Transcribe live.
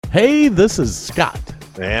Hey, this is Scott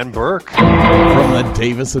And Burke from the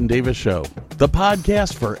Davis and Davis Show, the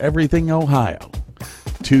podcast for everything Ohio.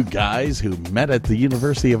 Two guys who met at the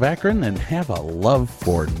University of Akron and have a love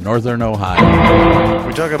for Northern Ohio.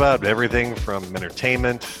 We talk about everything from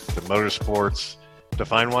entertainment to motorsports to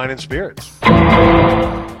fine wine and spirits.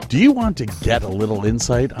 Do you want to get a little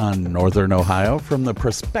insight on Northern Ohio from the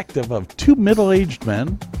perspective of two middle-aged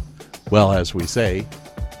men? Well, as we say,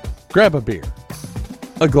 grab a beer,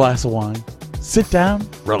 a glass of wine, sit down,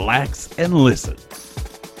 relax, and listen.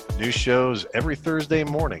 New shows every Thursday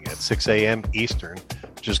morning at 6 a.m. Eastern.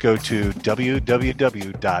 Just go to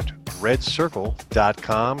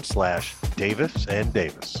www.redcircle.com/Davis and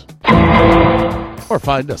Davis. Or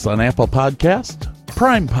find us on Apple Podcast,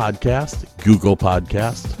 Prime Podcast, Google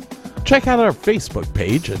Podcast. Check out our Facebook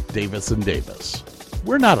page at Davis and Davis.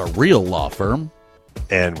 We're not a real law firm.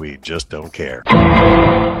 And we just don't care.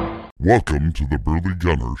 Welcome to the Burley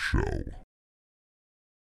Gunner Show.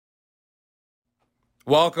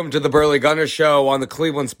 Welcome to the Burley Gunner Show on the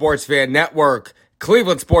Cleveland Sports Fan Network,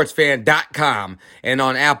 clevelandsportsfan.com, and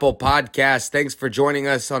on Apple Podcasts. Thanks for joining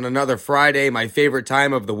us on another Friday, my favorite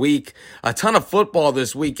time of the week. A ton of football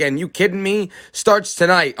this weekend. You kidding me? Starts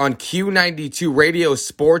tonight on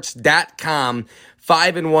Q92radiosports.com.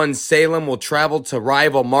 5-1 Salem will travel to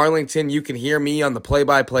rival Marlington. You can hear me on the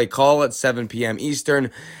play-by-play call at 7 p.m.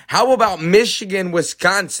 Eastern. How about Michigan,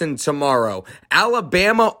 Wisconsin tomorrow?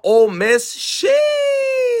 Alabama, Ole Miss?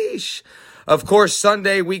 Sheesh! Of course,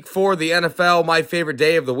 Sunday, week 4, the NFL, my favorite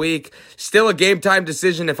day of the week. Still a game time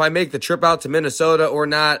decision if I make the trip out to Minnesota or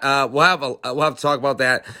not. We'll have to talk about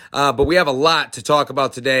that. But we have a lot to talk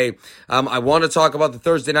about today. I want to talk about the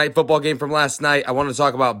Thursday night football game from last night. I want to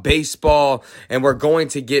talk about baseball, and we're going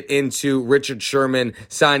to get into Richard Sherman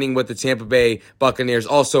signing with the Tampa Bay Buccaneers.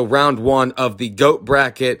 Also, round 1 of the GOAT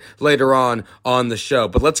bracket later on the show.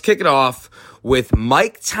 But let's kick it off with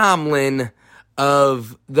Mike Tomlin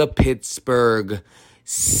of the Pittsburgh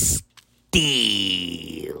Steelers.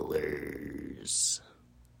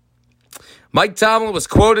 Mike Tomlin was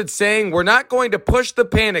quoted saying, "We're not going to push the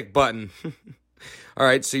panic button." All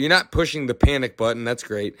right, so you're not pushing the panic button. That's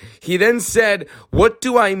great. He then said, "What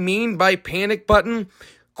do I mean by panic button?"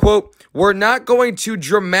 Quote, "We're not going to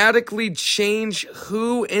dramatically change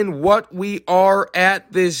who and what we are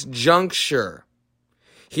at this juncture."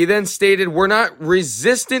 He then stated, "We're not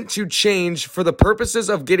resistant to change for the purposes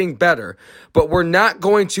of getting better, but we're not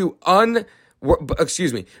going to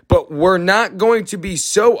we're not going to be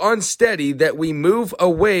so unsteady that we move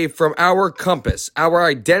away from our compass, our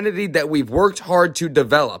identity that we've worked hard to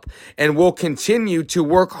develop and will continue to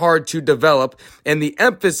work hard to develop, and the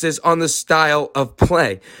emphasis on the style of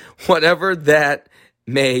play, whatever that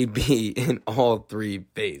may be in all 3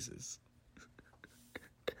 phases."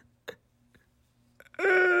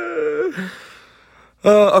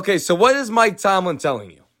 Okay, so what is Mike Tomlin telling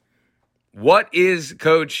you? What is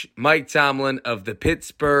Coach Mike Tomlin of the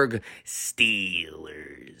Pittsburgh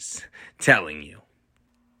Steelers telling you?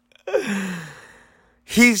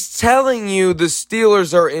 He's telling you the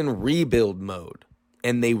Steelers are in rebuild mode,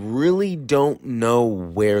 and they really don't know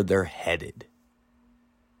where they're headed.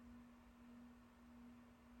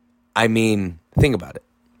 I mean, think about it.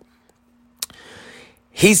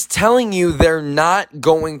 He's telling you they're not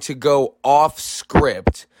going to go off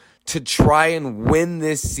script to try and win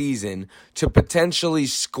this season, to potentially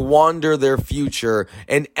squander their future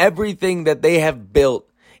and everything that they have built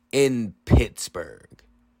in Pittsburgh.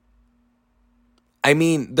 I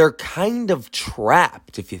mean, they're kind of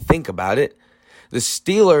trapped if you think about it. The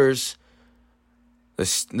Steelers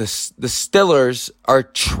are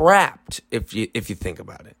trapped if you think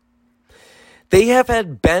about it. They have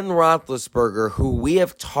had Ben Roethlisberger, who we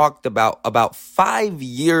have talked about 5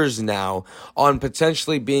 years now on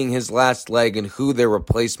potentially being his last leg and who their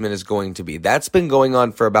replacement is going to be. That's been going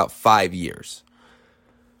on for about 5 years.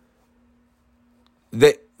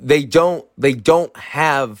 They don't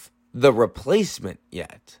have the replacement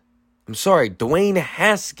yet. I'm sorry, Dwayne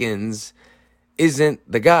Haskins isn't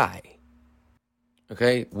the guy.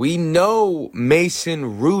 Okay? We know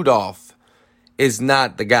Mason Rudolph is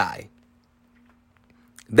not the guy.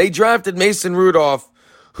 They drafted Mason Rudolph,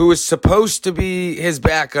 who was supposed to be his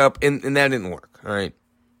backup, and that didn't work. All right.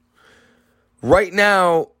 Right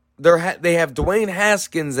now, they have Dwayne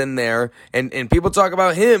Haskins in there, and people talk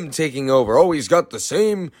about him taking over. Oh, he's got the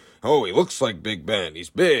same. Oh, he looks like Big Ben. He's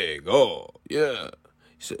big. Oh, yeah.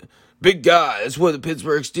 He's a big guy. That's what the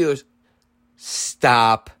Pittsburgh Steelers.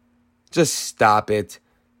 Stop. Just stop it.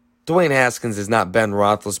 Dwayne Haskins is not Ben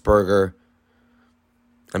Roethlisberger.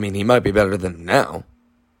 I mean, he might be better than him now.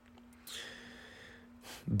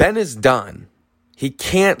 Ben is done. He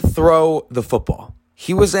can't throw the football.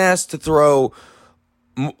 He was asked to throw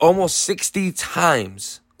almost 60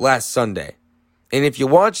 times last Sunday. And if you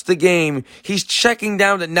watch the game, he's checking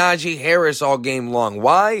down to Najee Harris all game long.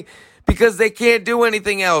 Why? Because they can't do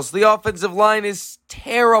anything else. The offensive line is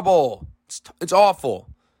terrible. It's awful.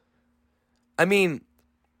 I mean,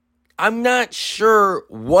 I'm not sure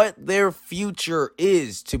what their future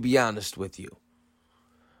is, to be honest with you.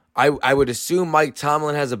 I would assume Mike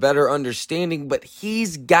Tomlin has a better understanding, but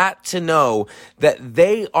he's got to know that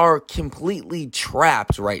they are completely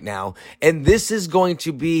trapped right now, and this is going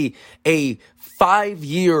to be a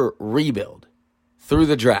 5-year rebuild through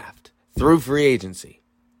the draft, through free agency.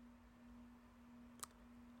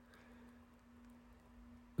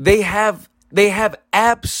 They have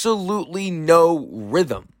absolutely no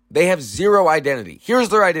rhythm. They have zero identity. Here's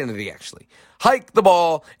their identity, actually. Hike the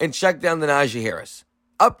ball and check down the Najee Harris.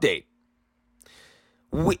 Update.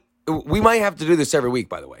 We might have to do this every week,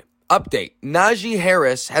 by the way. Update. Najee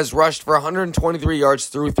Harris has rushed for 123 yards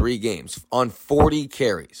through 3 games on 40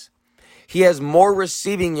 carries. He has more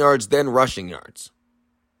receiving yards than rushing yards.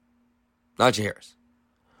 Najee Harris.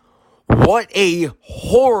 What a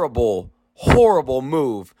horrible, horrible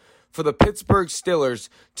move for the Pittsburgh Steelers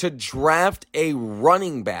to draft a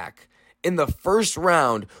running back in the first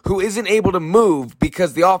round who isn't able to move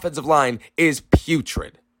because the offensive line is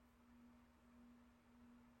putrid.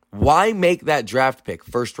 Why make that draft pick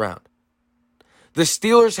first round? The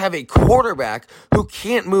Steelers have a quarterback who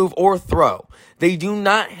can't move or throw. They do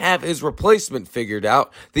not have his replacement figured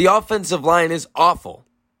out. The offensive line is awful.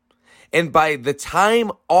 And by the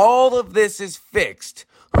time all of this is fixed,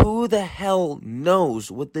 who the hell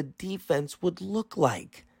knows what the defense would look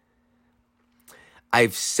like?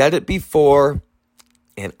 I've said it before,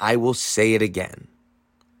 and I will say it again.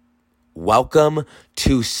 Welcome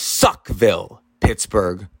to Suckville,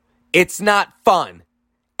 Pittsburgh. It's not fun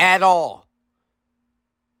at all.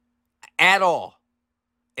 At all.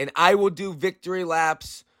 And I will do victory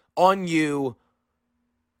laps on you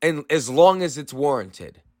and as long as it's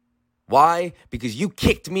warranted. Why? Because you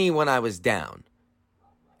kicked me when I was down.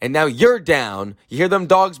 And now you're down. You hear them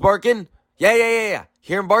dogs barking? Yeah.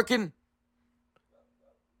 Hear them barking?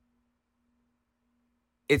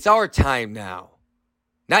 It's our time now.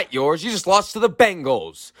 Not yours. You just lost to the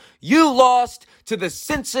Bengals. You lost to the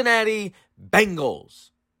Cincinnati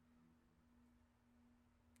Bengals.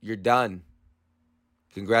 You're done.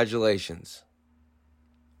 Congratulations.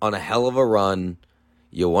 On a hell of a run.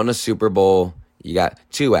 You won a Super Bowl. You got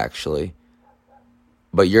 2, actually.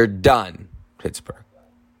 But you're done, Pittsburgh.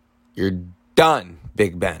 You're done,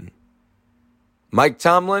 Big Ben. Mike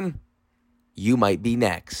Tomlin, you might be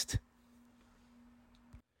next.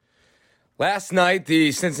 Last night,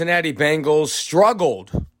 the Cincinnati Bengals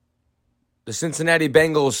struggled. The Cincinnati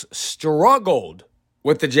Bengals struggled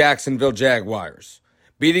with the Jacksonville Jaguars,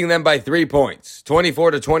 beating them by 3 points,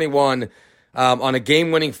 24-21, on a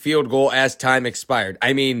game-winning field goal as time expired.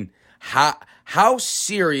 I mean, how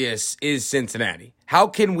serious is Cincinnati? How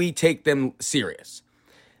can we take them serious?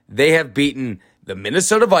 They have beaten the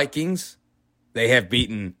Minnesota Vikings. They have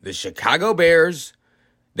beaten the Chicago Bears.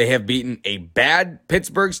 They have beaten a bad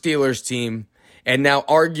Pittsburgh Steelers team. And now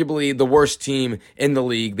arguably the worst team in the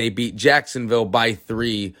league. They beat Jacksonville by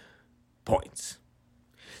 3 points.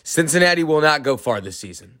 Cincinnati will not go far this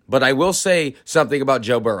season. But I will say something about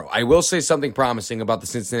Joe Burrow. I will say something promising about the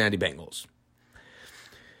Cincinnati Bengals.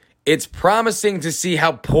 It's promising to see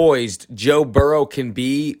how poised Joe Burrow can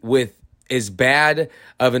be with as bad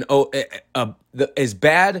an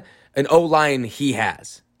O-line he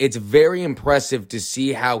has. It's very impressive to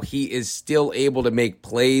see how he is still able to make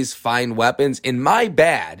plays, find weapons. And my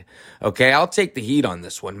bad, okay, I'll take the heat on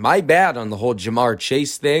this one. My bad on the whole Jamar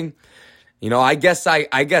Chase thing. You know, I guess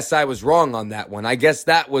I was wrong on that one. I guess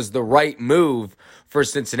that was the right move for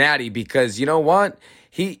Cincinnati because you know what?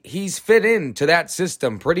 He's fit into that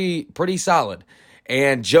system pretty solid.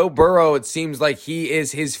 And Joe Burrow, it seems like he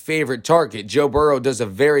is his favorite target. Joe Burrow does a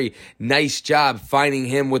very nice job finding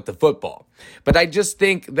him with the football. But I just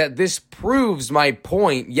think that this proves my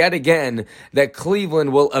point yet again that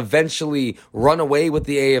Cleveland will eventually run away with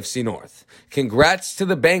the AFC North. Congrats to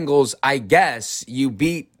the Bengals. I guess you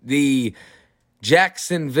beat the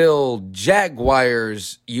Jacksonville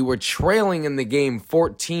Jaguars. You were trailing in the game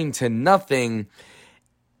 14-0.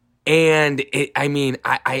 And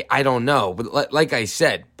I don't know. But like I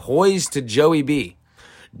said, poised to Joey B.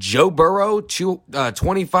 Joe Burrow,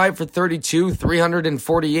 25 for 32,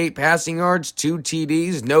 348 passing yards, 2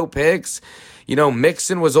 TDs, no picks. You know,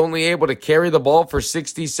 Mixon was only able to carry the ball for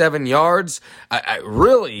 67 yards.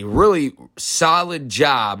 Really solid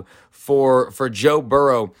job for Joe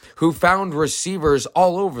Burrow, who found receivers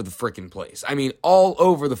all over the freaking place. I mean, all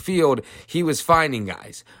over the field, he was finding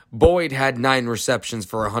guys. Boyd had 9 receptions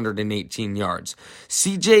for 118 yards.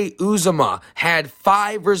 CJ Uzomah had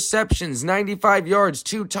 5 receptions, 95 yards,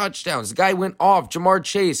 2 touchdowns. The guy went off. Jamar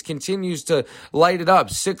Chase continues to light it up.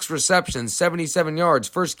 6 receptions, 77 yards.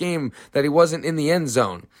 First game that he wasn't in the end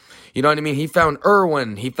zone. You know what I mean? He found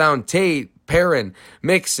Irwin. He found Tate, Perrin,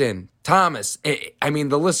 Mixon, Thomas. I mean,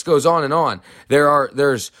 the list goes on and on.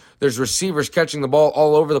 There's receivers catching the ball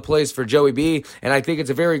all over the place for Joey B, and I think it's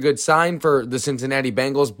a very good sign for the Cincinnati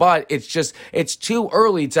Bengals, but it's too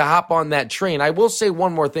early to hop on that train. I will say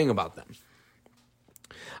one more thing about them.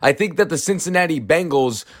 I think that the Cincinnati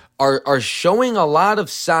Bengals are showing a lot of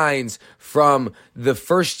signs from the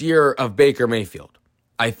first year of Baker Mayfield.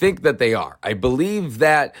 I think that they are. I believe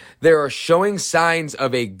that they are showing signs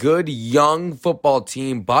of a good young football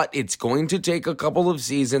team, but it's going to take a couple of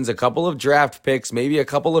seasons, a couple of draft picks, maybe a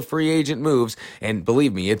couple of free agent moves. And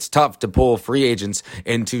believe me, it's tough to pull free agents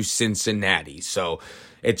into Cincinnati. So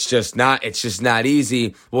it's just not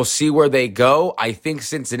easy. We'll see where they go. I think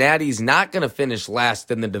Cincinnati's not going to finish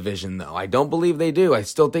last in the division, though. I don't believe they do. I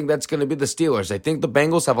still think that's going to be the Steelers. I think the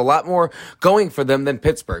Bengals have a lot more going for them than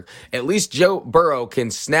Pittsburgh. At least Joe Burrow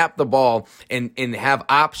can snap the ball and have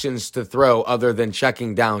options to throw other than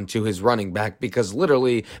checking down to his running back, because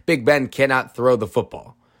literally Big Ben cannot throw the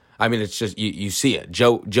football. I mean, it's just, you see it.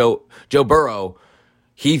 Joe Burrow,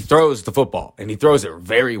 he throws the football, and he throws it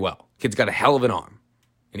very well. Kid's got a hell of an arm.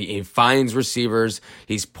 And he finds receivers.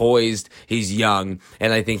 He's poised. He's young.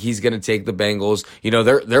 And I think he's going to take the Bengals. You know,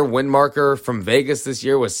 their win marker from Vegas this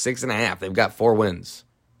year was 6.5. They've got 4 wins.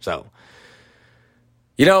 So,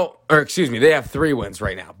 they have 3 wins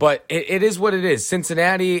right now. But it is what it is.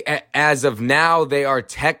 Cincinnati, as of now, they are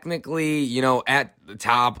technically, at the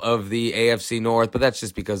top of the AFC North. But that's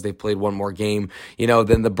just because they've played one more game,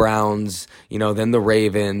 than the Browns, than the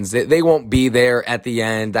Ravens. They won't be there at the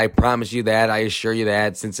end. I promise you that. I assure you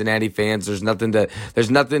that. Cincinnati fans, there's nothing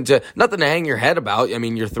to hang your head about. I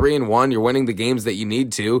mean, you're 3-1. You're winning the games that you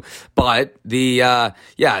need to. But the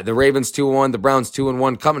Ravens 2-1, the Browns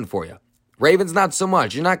 2-1 coming for you. Ravens, not so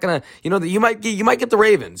much. You're not going to, you might get the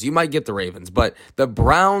Ravens. You might get the Ravens. But the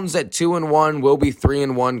Browns at 2-1 will be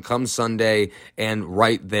 3-1 come Sunday, and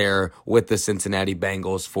right there with the Cincinnati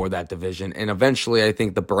Bengals for that division. And eventually, I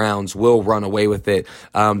think the Browns will run away with it.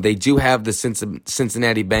 They do have the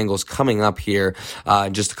Cincinnati Bengals coming up here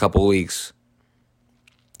in just a couple of weeks.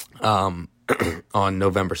 On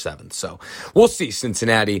November 7th. So we'll see.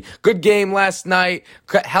 Cincinnati. Good game last night.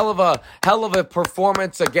 Hell of a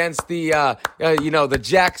performance against the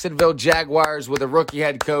Jacksonville Jaguars with a rookie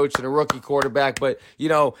head coach and a rookie quarterback. But,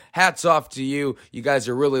 hats off to you. You guys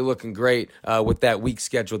are really looking great with that weak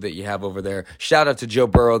schedule that you have over there. Shout out to Joe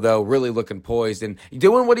Burrow, though, really looking poised and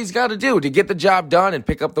doing what he's got to do to get the job done and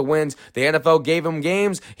pick up the wins. The NFL gave him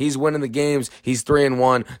games. He's winning the games. He's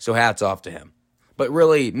 3-1. So hats off to him. But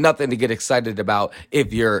really nothing to get excited about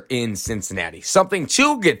if you're in Cincinnati. Something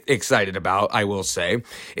to get excited about, I will say,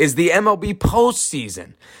 is the MLB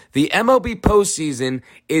postseason. The MLB postseason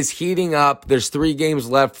is heating up. There's 3 games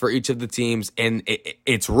left for each of the teams, and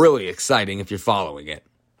it's really exciting if you're following it.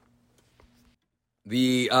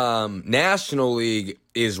 The National League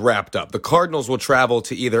is wrapped up. The Cardinals will travel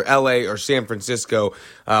to either LA or San Francisco,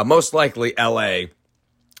 most likely LA.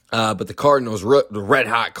 But the Cardinals, the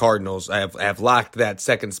red-hot Cardinals, have locked that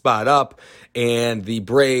second spot up, and the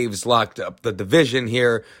Braves locked up the division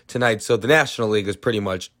here tonight, so the National League is pretty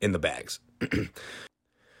much in the bags.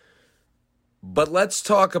 But let's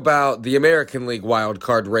talk about the American League wild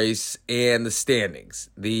card race and the standings.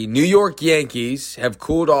 The New York Yankees have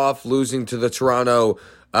cooled off, losing to the Toronto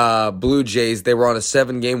Blue Jays. They were on a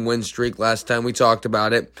 7-game win streak last time we talked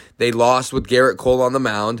about it. They lost with Garrett Cole on the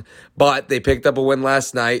mound, but they picked up a win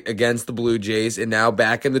last night against the Blue Jays, and now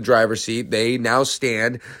back in the driver's seat. They now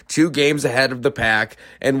stand 2 games ahead of the pack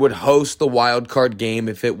and would host the wild card game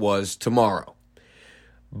if it was tomorrow.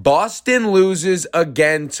 Boston loses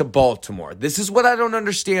again to Baltimore. This is what I don't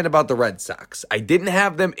understand about the Red Sox. I didn't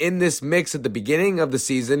have them in this mix at the beginning of the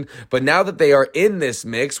season, but now that they are in this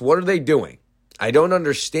mix, what are they doing? I don't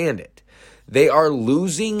understand it. They are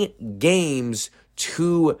losing games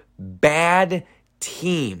to bad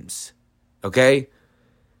teams, okay?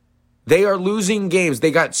 They are losing games.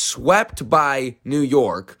 They got swept by New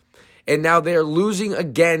York, and now they're losing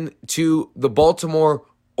again to the Baltimore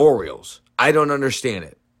Orioles. I don't understand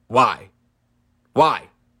it. Why?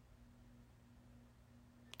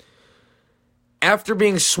 After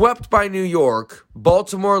being swept by New York,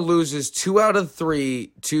 Baltimore loses 2 out of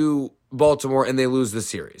 3 to Baltimore, and they lose the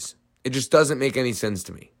series. It just doesn't make any sense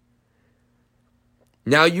to me.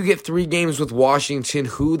 Now you get 3 games with Washington.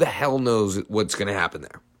 Who the hell knows what's going to happen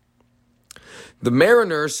there? The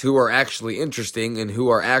Mariners, who are actually interesting and who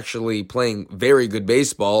are actually playing very good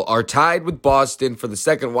baseball, are tied with Boston for the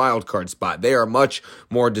second wild card spot. They are much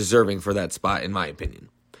more deserving for that spot, in my opinion.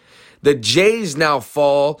 The Jays now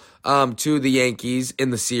fall to the Yankees in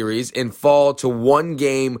the series and fall to 1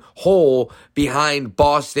 game hole behind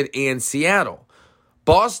Boston and Seattle.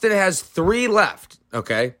 Boston has 3 left,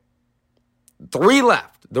 okay? 3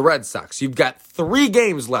 left, the Red Sox. You've got 3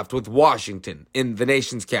 games left with Washington in the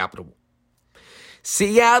nation's capital.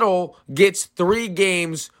 Seattle gets 3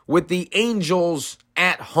 games with the Angels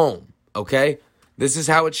at home, okay? This is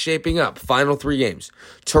how it's shaping up. Final 3 games.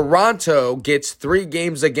 Toronto gets 3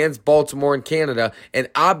 games against Baltimore in Canada, and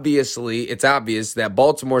obviously, it's obvious that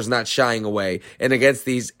Baltimore's not shying away. And against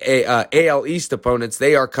these AL East opponents,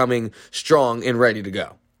 they are coming strong and ready to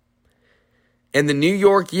go. And the New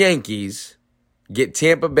York Yankees get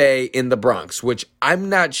Tampa Bay in the Bronx, which I'm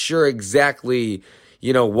not sure exactly,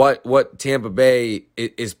 what Tampa Bay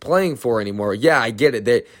is playing for anymore. Yeah, I get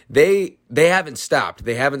it. They haven't stopped.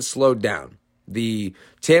 They haven't slowed down. The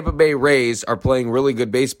Tampa Bay Rays are playing really good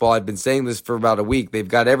baseball. I've been saying this for about a week. They've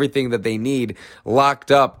got everything that they need locked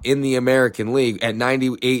up in the American League at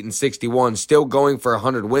 98-61, still going for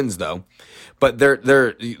 100 wins though. But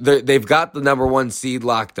they've got the number 1 seed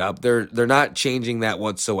locked up. They're not changing that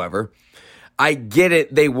whatsoever. I get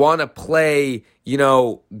it. They want to play,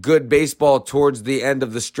 good baseball towards the end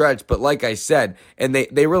of the stretch. But like I said, and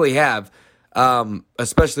they really have,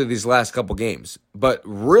 especially these last couple games. But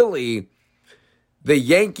really, the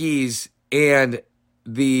Yankees and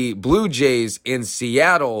the Blue Jays in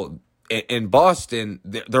Seattle and Boston,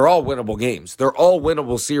 they're all winnable games. They're all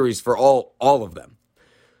winnable series for all of them.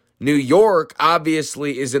 New York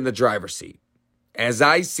obviously is in the driver's seat. As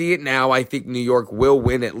I see it now, I think New York will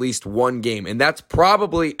win at least 1 game, and that's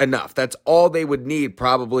probably enough. That's all they would need,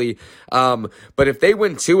 probably. But if they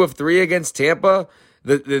win 2 of 3 against Tampa,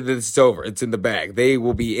 it's over. It's in the bag. They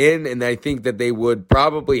will be in, and I think that they would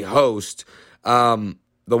probably host the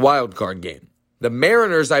wild card game. The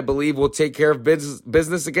Mariners, I believe, will take care of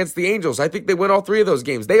business against the Angels. I think they win all 3 of those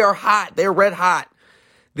games. They are hot. They're red hot.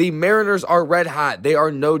 The Mariners are red hot. They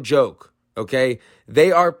are no joke, okay?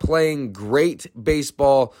 They are playing great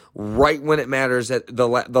baseball right when it matters. At the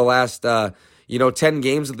last 10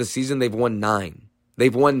 games of the season, they've won 9.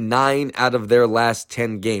 They've won 9 out of their last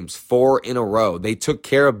 10 games, 4 in a row. They took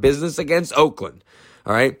care of business against Oakland,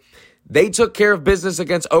 all right? They took care of business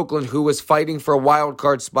against Oakland, who was fighting for a wild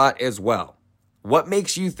card spot as well. What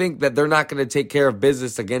makes you think that they're not going to take care of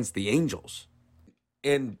business against the Angels?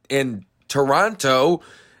 In Toronto,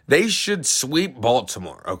 they should sweep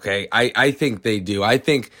Baltimore, okay? I think they do. I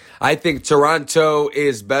think Toronto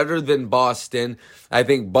is better than Boston. I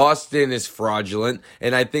think Boston is fraudulent,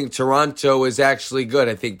 and I think Toronto is actually good.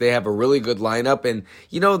 I think they have a really good lineup, and,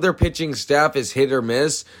 their pitching staff is hit or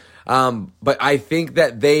miss, but I think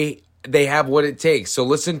that they have what it takes. So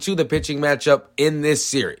listen to the pitching matchup in this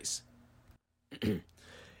series.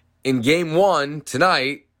 In Game 1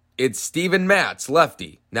 tonight, it's Steven Matz,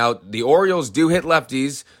 lefty. Now, the Orioles do hit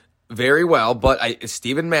lefties very well, but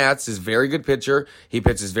Steven Matz is a very good pitcher. He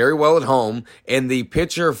pitches very well at home, and the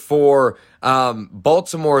pitcher for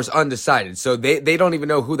Baltimore is undecided. So they don't even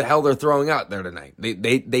know who the hell they're throwing out there tonight.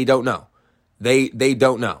 They don't know. They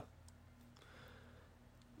don't know.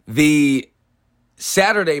 The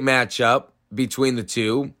Saturday matchup between the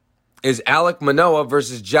two is Alek Manoah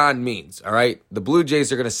versus John Means, all right? The Blue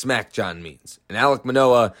Jays are going to smack John Means. And Alek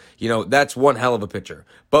Manoah, that's one hell of a pitcher.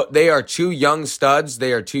 But they are 2 young studs.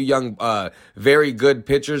 They are 2 young, very good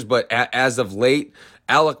pitchers. But as of late,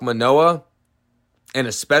 Alek Manoah, and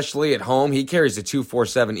especially at home, he carries a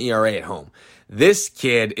 2.47 ERA at home. This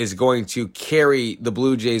kid is going to carry the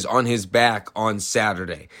Blue Jays on his back on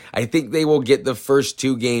Saturday. I think they will get the first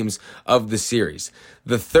 2 games of the series.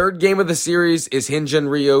 The third game of the series is Hyun-Jin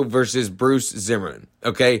Ryu versus Bruce Zimmerman.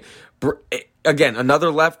 Okay? Again, another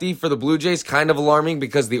lefty for the Blue Jays, kind of alarming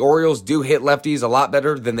because the Orioles do hit lefties a lot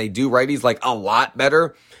better than they do righties, like a lot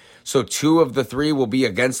better. So 2 of the 3 will be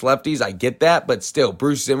against lefties. I get that, but still,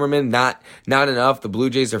 Bruce Zimmerman, not enough. The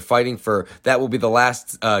Blue Jays are fighting for, that will be the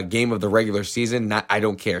last game of the regular season. I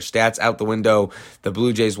don't care. Stats out the window. The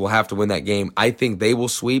Blue Jays will have to win that game. I think they will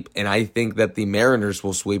sweep, and I think that the Mariners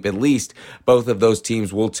will sweep. At least both of those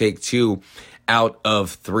teams will take 2 out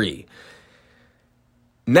of 3.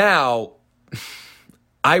 Now,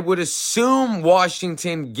 I would assume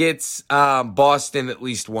Washington gets Boston at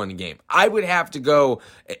least 1 game. I would have to go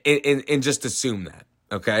and just assume that,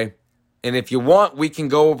 okay? And if you want, we can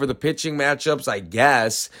go over the pitching matchups, I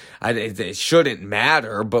guess. It shouldn't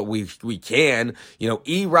matter, but we can.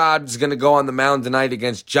 Erod's going to go on the mound tonight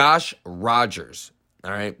against Josh Rogers.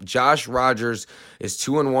 All right. Josh Rogers is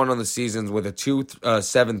 2-1 on the season with a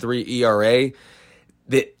 2.73 ERA.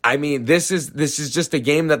 This is just a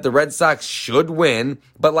game that the Red Sox should win.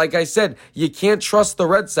 But like I said, you can't trust the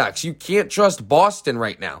Red Sox. You can't trust Boston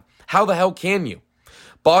right now. How the hell can you?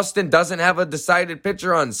 Boston doesn't have a decided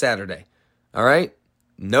pitcher on Saturday. All right?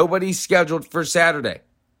 Nobody's scheduled for Saturday.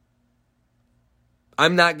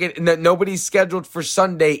 Nobody's scheduled for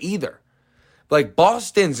Sunday either. Like,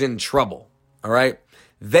 Boston's in trouble. All right?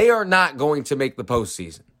 They are not going to make the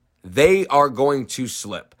postseason. They are going to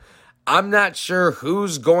slip. I'm not sure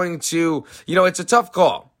who's going to, it's a tough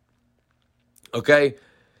call. Okay?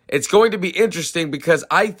 It's going to be interesting because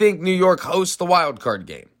I think New York hosts the wild card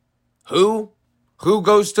game. Who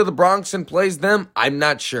goes to the Bronx and plays them? I'm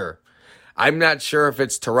not sure. I'm not sure if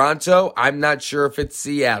it's Toronto. I'm not sure if it's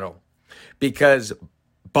Seattle. Because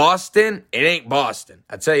Boston, it ain't Boston.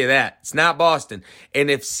 I'll tell you that. It's not Boston. And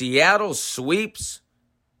if Seattle sweeps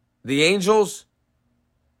the Angels,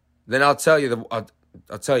 then I'll tell you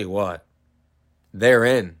what. They're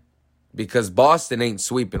in. Because Boston ain't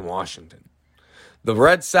sweeping Washington. The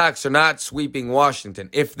Red Sox are not sweeping Washington.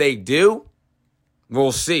 If they do,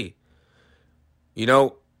 we'll see.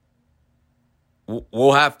 We'll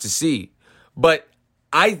have to see. But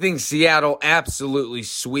I think Seattle absolutely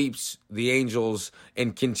sweeps the Angels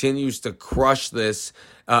and continues to crush this.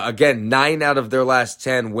 Again, 9 out of their last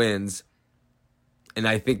 10 wins. And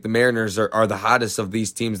I think the Mariners are the hottest of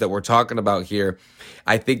these teams that we're talking about here.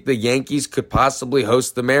 I think the Yankees could possibly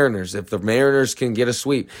host the Mariners if the Mariners can get a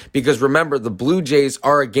sweep. Because remember, the Blue Jays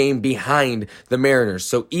are a game behind the Mariners.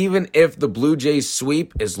 So even if the Blue Jays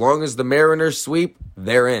sweep, as long as the Mariners sweep,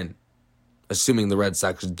 they're in. Assuming the Red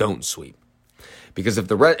Sox don't sweep. Because if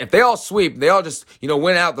they all sweep, they all just,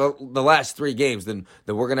 win out the last 3 games, then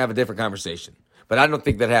we're going to have a different conversation. But I don't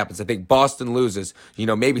think that happens. I think Boston loses,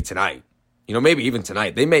 maybe tonight. Maybe even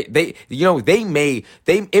tonight. They may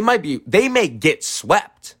get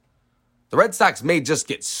swept. The Red Sox may just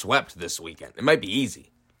get swept this weekend. It might be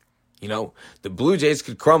easy. The Blue Jays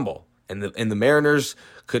could crumble and the Mariners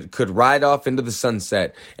could ride off into the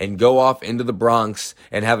sunset and go off into the Bronx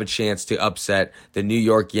and have a chance to upset the New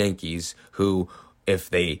York Yankees, who, if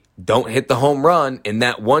they don't hit the home run in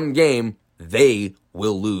that one game, they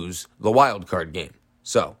will lose the wild card game.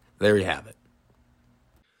 So, there you have it.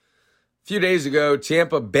 A few days ago,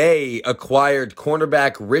 Tampa Bay acquired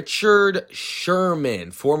cornerback Richard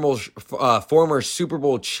Sherman, former Super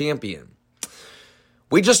Bowl champion.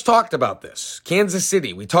 We just talked about this. Kansas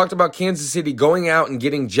City. We talked about Kansas City going out and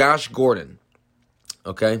getting Josh Gordon.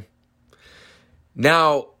 Okay?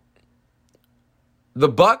 Now, the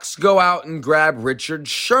Bucs go out and grab Richard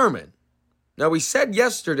Sherman. Now, we said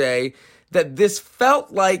yesterday that this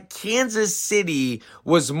felt like Kansas City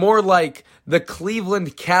was more like the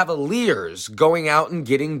Cleveland Cavaliers going out and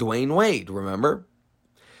getting Dwayne Wade, remember?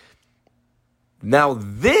 Now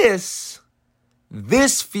this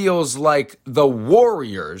feels like the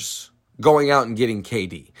Warriors going out and getting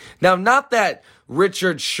KD. Now, not that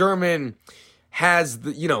Richard Sherman has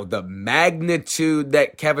the magnitude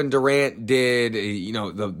that Kevin Durant did,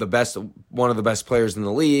 one of the best players in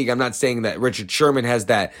the league. I'm not saying that Richard Sherman has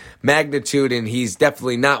that magnitude, and he's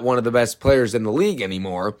definitely not one of the best players in the league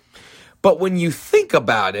anymore. But when you think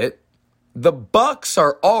about it, the Bucs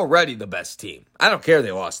are already the best team. I don't care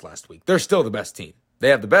they lost last week. They're still the best team. They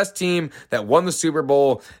have the best team that won the Super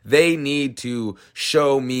Bowl. They need to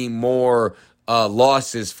show me more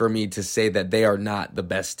losses for me to say that they are not the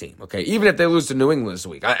best team. Okay, even if they lose to New England this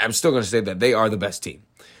week, I'm still going to say that they are the best team.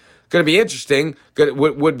 Going to be interesting.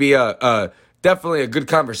 Would be definitely a good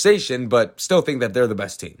conversation, but still think that they're the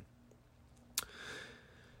best team.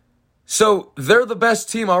 So they're the best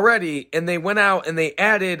team already, and they went out and they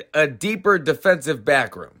added a deeper defensive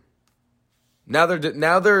back room. Now their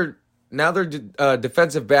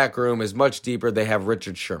defensive back room is much deeper. They have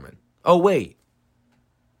Richard Sherman. Oh wait,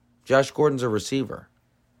 Josh Gordon's a receiver.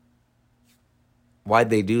 Why'd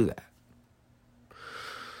they do that?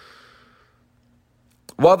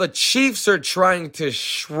 While the Chiefs are trying to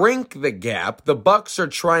shrink the gap, the Bucs are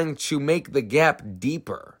trying to make the gap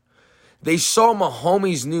deeper. They saw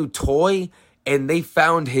Mahomes' new toy, and they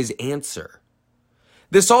found his answer.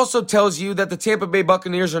 This also tells you that the Tampa Bay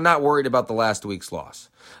Buccaneers are not worried about the last week's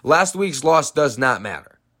loss. Last week's loss does not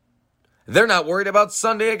matter. They're not worried about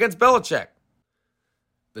Sunday against Belichick.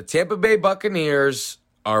 The Tampa Bay Buccaneers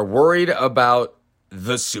are worried about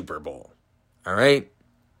the Super Bowl. All right?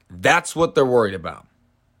 That's what they're worried about.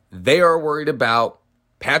 They are worried about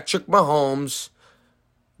Patrick Mahomes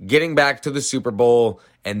getting back to the Super Bowl,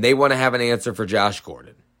 and they want to have an answer for Josh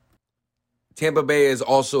Gordon. Tampa Bay is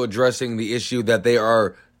also addressing the issue that they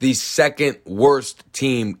are the second worst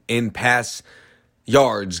team in pass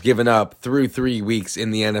yards given up through 3 weeks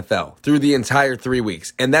in the NFL, through the entire 3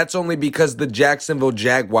 weeks. And that's only because the Jacksonville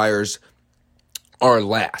Jaguars are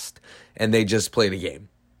last, and they just played a game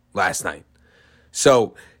last night.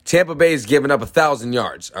 So Tampa Bay is giving up 1,000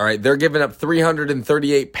 yards, all right? They're giving up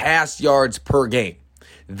 338 pass yards per game.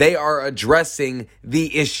 They are addressing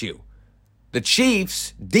the issue. The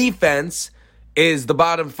Chiefs' defense is the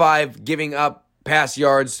bottom 5 giving up pass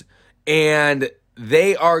yards, and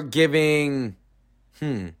they are giving,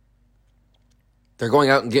 they're going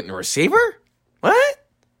out and getting a receiver? What?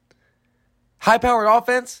 High-powered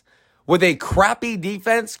offense with a crappy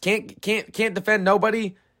defense, can't defend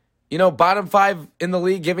nobody. You know, bottom 5 in the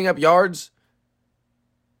league giving up yards.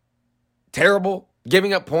 Terrible.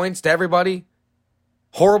 Giving up points to everybody.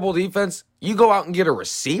 Horrible defense. You go out and get a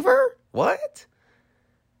receiver? What?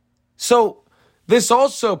 So this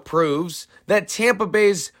also proves that Tampa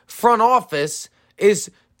Bay's front office is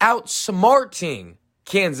outsmarting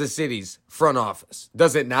Kansas City's front office.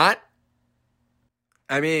 Does it not?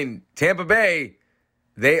 I mean, Tampa Bay,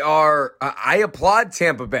 they are, I applaud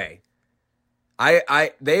Tampa Bay.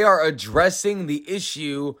 They are addressing the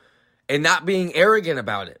issue and not being arrogant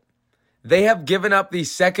about it. They have given up the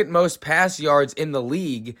second most pass yards in the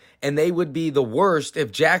league, and they would be the worst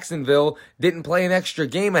if Jacksonville didn't play an extra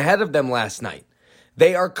game ahead of them last night.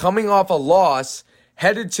 They are coming off a loss,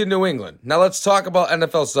 headed to New England. Now let's talk about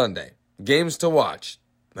NFL Sunday. Games to watch.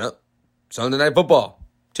 Well, Sunday Night Football.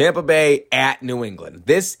 Tampa Bay at New England.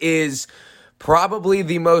 This is probably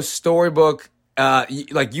the most storybook.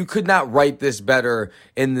 You could not write this better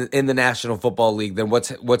in the National Football League than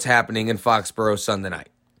what's happening in Foxborough Sunday night.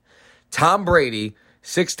 Tom Brady,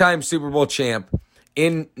 6-time Super Bowl champ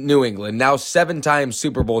in New England, now 7-time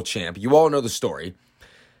Super Bowl champ. You all know the story.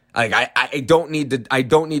 I don't need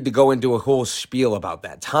to go into a whole spiel about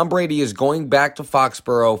that. Tom Brady is going back to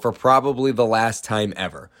Foxborough for probably the last time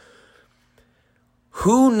ever.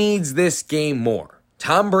 Who needs this game more,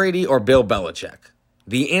 Tom Brady or Bill Belichick?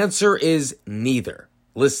 The answer is neither.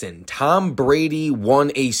 Listen, Tom Brady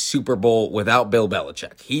won a Super Bowl without Bill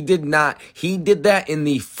Belichick. He did not. He did that in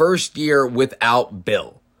the first year without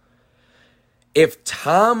Bill. If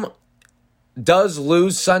Tom does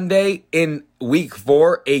lose Sunday in week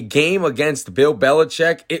 4, a game against Bill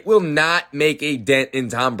Belichick, it will not make a dent in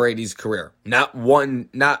Tom Brady's career. Not one,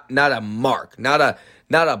 not a mark, not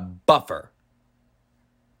a buffer.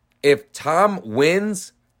 If Tom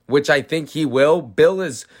wins, which I think he will, Bill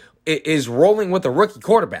is rolling with a rookie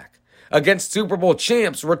quarterback against Super Bowl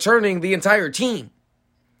champs, returning the entire team.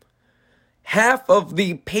 Half of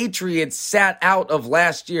the Patriots sat out of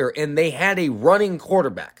last year, and they had a running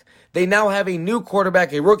quarterback. They now have a new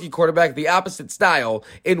quarterback, a rookie quarterback, the opposite style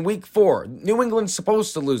in week 4. New England's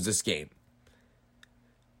supposed to lose this game.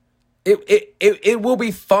 It will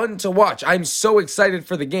be fun to watch. I'm so excited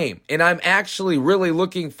for the game, and I'm actually really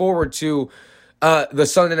looking forward to the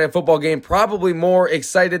Sunday Night Football game, probably more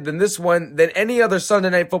excited than this one, than any other Sunday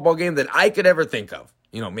Night Football game that I could ever think of.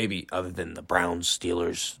 You know, maybe other than the Browns,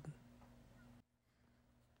 Steelers.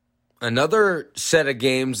 Another set of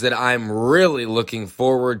games that I'm really looking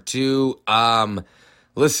forward to,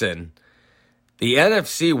 listen, the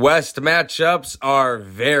NFC West matchups are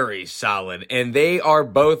very solid, and they are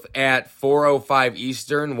both at 4:05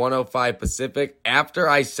 Eastern, 1:05 Pacific. After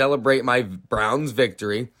I celebrate my Browns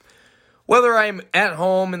victory, whether I'm at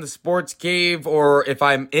home in the sports cave or if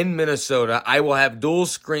I'm in Minnesota, I will have dual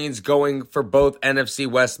screens going for both NFC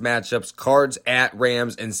West matchups, Cards at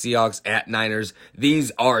Rams and Seahawks at Niners.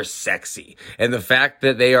 These are sexy. And the fact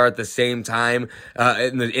that they are at the same time,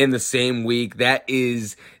 in the same week,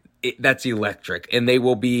 that's electric. And I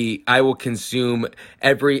will consume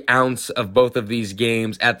every ounce of both of these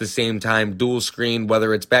games at the same time, dual screen,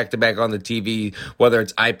 whether it's back-to-back on the TV, whether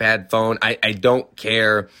it's iPad, phone, I don't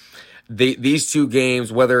care. These two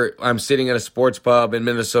games, whether I'm sitting at a sports pub in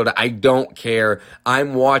Minnesota, I don't care.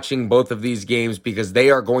 I'm watching both of these games because they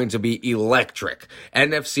are going to be electric.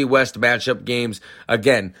 NFC West matchup games,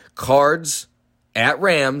 again, Cards at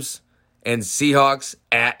Rams and Seahawks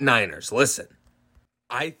at Niners. Listen,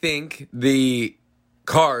 I think the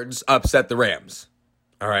Cards upset the Rams,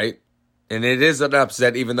 all right? And it is an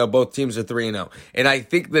upset even though both teams are 3-0. And I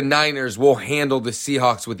think the Niners will handle the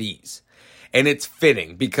Seahawks with ease. And it's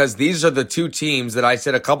fitting because these are the two teams that I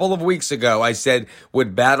said a couple of weeks ago, I said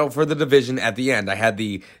would battle for the division at the end. I had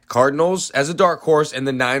the Cardinals as a dark horse and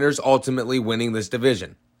the Niners ultimately winning this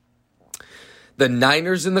division. The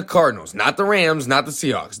Niners and the Cardinals, not the Rams, not the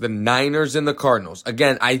Seahawks, the Niners and the Cardinals.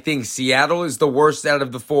 Again, I think Seattle is the worst out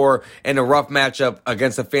of the four in a rough matchup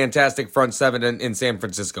against a fantastic front seven in San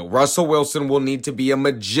Francisco. Russell Wilson will need to be a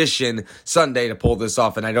magician Sunday to pull this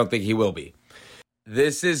off, and I don't think he will be.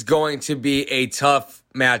 This is going to be a tough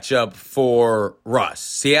matchup for Russ.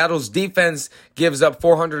 Seattle's defense gives up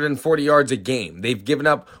 440 yards a game. They've given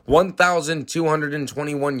up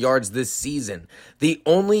 1,221 yards this season. The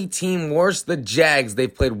only team worse, the Jags,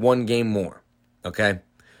 they've played one game more. Okay?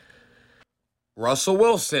 Russell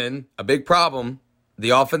Wilson, a big problem.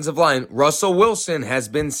 The offensive line, Russell Wilson has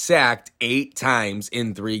been sacked 8 times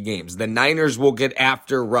in 3 games. The Niners will get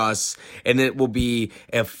after Russ, and it will be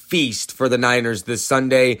a feast for the Niners this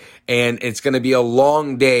Sunday, and it's going to be a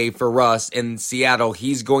long day for Russ in Seattle.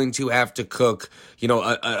 He's going to have to cook,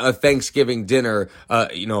 a Thanksgiving dinner,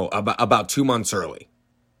 about 2 months early.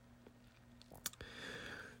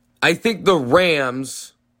 I think the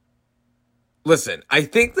Rams, I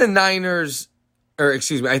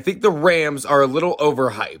think the Rams are a little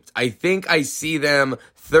overhyped. I think I see them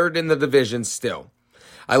third in the division still.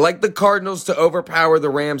 I like the Cardinals to overpower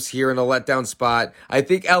the Rams here in a letdown spot. I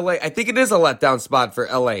think it is a letdown spot for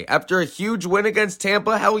LA. After a huge win against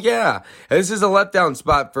Tampa, hell yeah. This is a letdown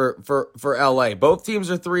spot for LA. Both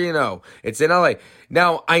teams are 3-0. It's in LA.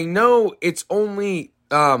 Now, I know it's only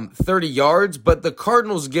 30 yards, but the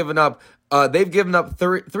Cardinals they've given up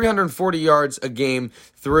 340 yards a game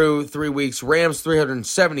through 3 weeks. Rams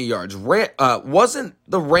 370 yards. Wasn't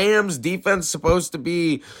the Rams defense supposed to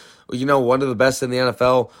be, one of the best in the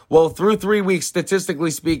NFL? Well, through 3 weeks,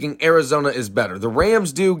 statistically speaking, Arizona is better. The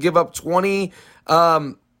Rams do give up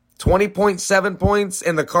 20.7 points,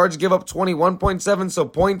 and the Cards give up 21.7. So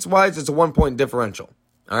points-wise, it's a 1-point differential.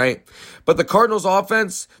 All right, but the Cardinals'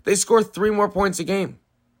 offense, they score 3 more points a game.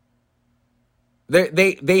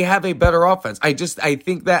 They have a better offense. I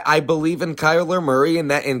think that I believe in Kyler Murray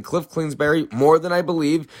and Cliff Kingsbury more than I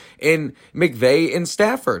believe in McVay and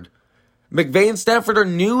Stafford. McVay and Stafford are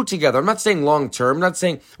new together. I'm not saying long term. I'm not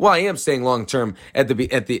saying, I am saying long term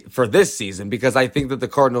for this season because I think that the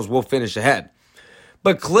Cardinals will finish ahead.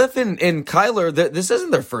 But Cliff and Kyler, this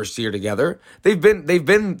isn't their first year together. They've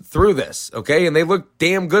been through this, okay, and they looked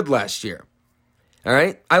damn good last year. All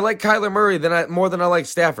right, I like Kyler Murray more than I like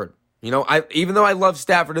Stafford. Even though I love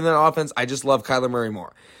Stafford in that offense, I just love Kyler Murray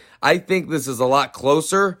more. I think this is a lot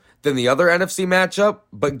closer than the other NFC matchup,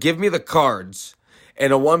 but give me the Cards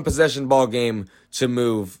and a 1-possession ball game to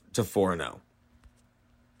move to 4-0.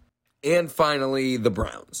 And finally, the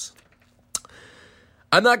Browns.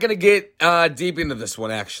 I'm not going to get deep into this one,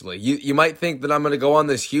 actually. You might think that I'm going to go on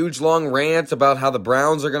this huge, long rant about how the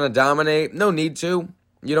Browns are going to dominate. No need to.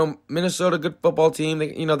 Minnesota, good football team.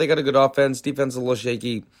 They got a good offense. Defense is a little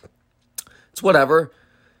shaky. It's whatever.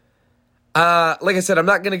 Like I said, I'm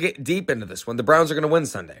not going to get deep into this one. The Browns are going to win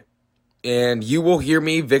Sunday. And you will hear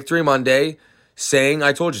me Victory Monday saying,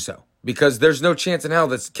 I told you so. Because there's no chance in hell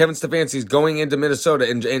that Kevin Stefanski is going into Minnesota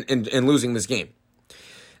and losing this game.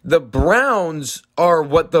 The Browns are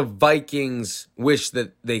what the Vikings wish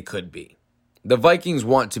that they could be. The Vikings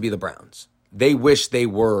want to be the Browns. They wish they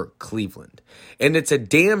were Cleveland. And it's a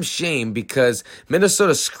damn shame because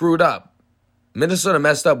Minnesota screwed up. Minnesota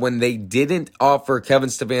messed up when they didn't offer Kevin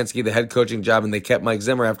Stefanski the head coaching job and they kept Mike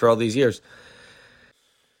Zimmer after all these years.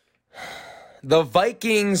 The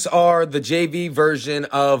Vikings are the JV version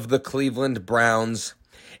of the Cleveland Browns,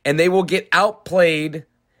 and they will get outplayed,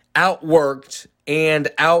 outworked, and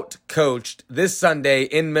outcoached this Sunday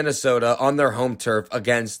in Minnesota on their home turf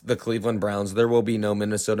against the Cleveland Browns. There will be no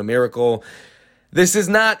Minnesota Miracle. This is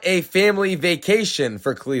not a family vacation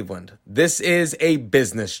for Cleveland. This is a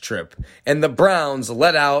business trip. And the Browns,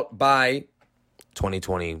 led out by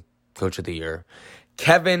 2020 Coach of the Year,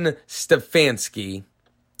 Kevin Stefanski.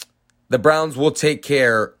 The Browns will take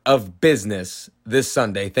care of business this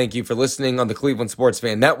Sunday. Thank you for listening on the Cleveland Sports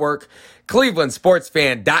Fan Network,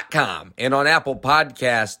 clevelandsportsfan.com, and on Apple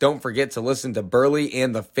Podcasts. Don't forget to listen to Burley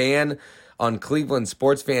and the Fan on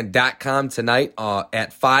clevelandsportsfan.com tonight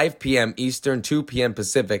at 5 p.m. Eastern, 2 p.m.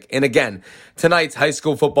 Pacific. And again, tonight's high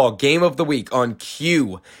school football game of the week on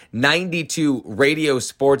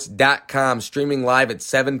Q92radiosports.com, streaming live at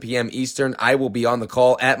 7 p.m. Eastern. I will be on the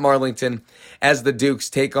call at Marlington as the Dukes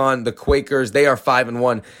take on the Quakers. They are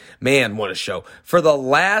 5-1. Man, what a show. For the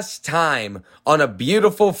last time on a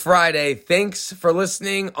beautiful Friday, thanks for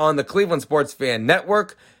listening on the Cleveland Sports Fan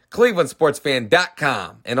Network,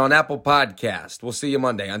 clevelandsportsfan.com, and on Apple Podcast. We'll see you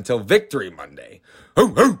Monday. Until Victory Monday. Hoo,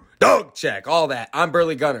 hoo, dog check, all that. I'm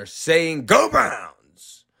Burley Gunner saying go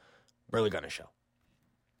Browns. Burley Gunner Show.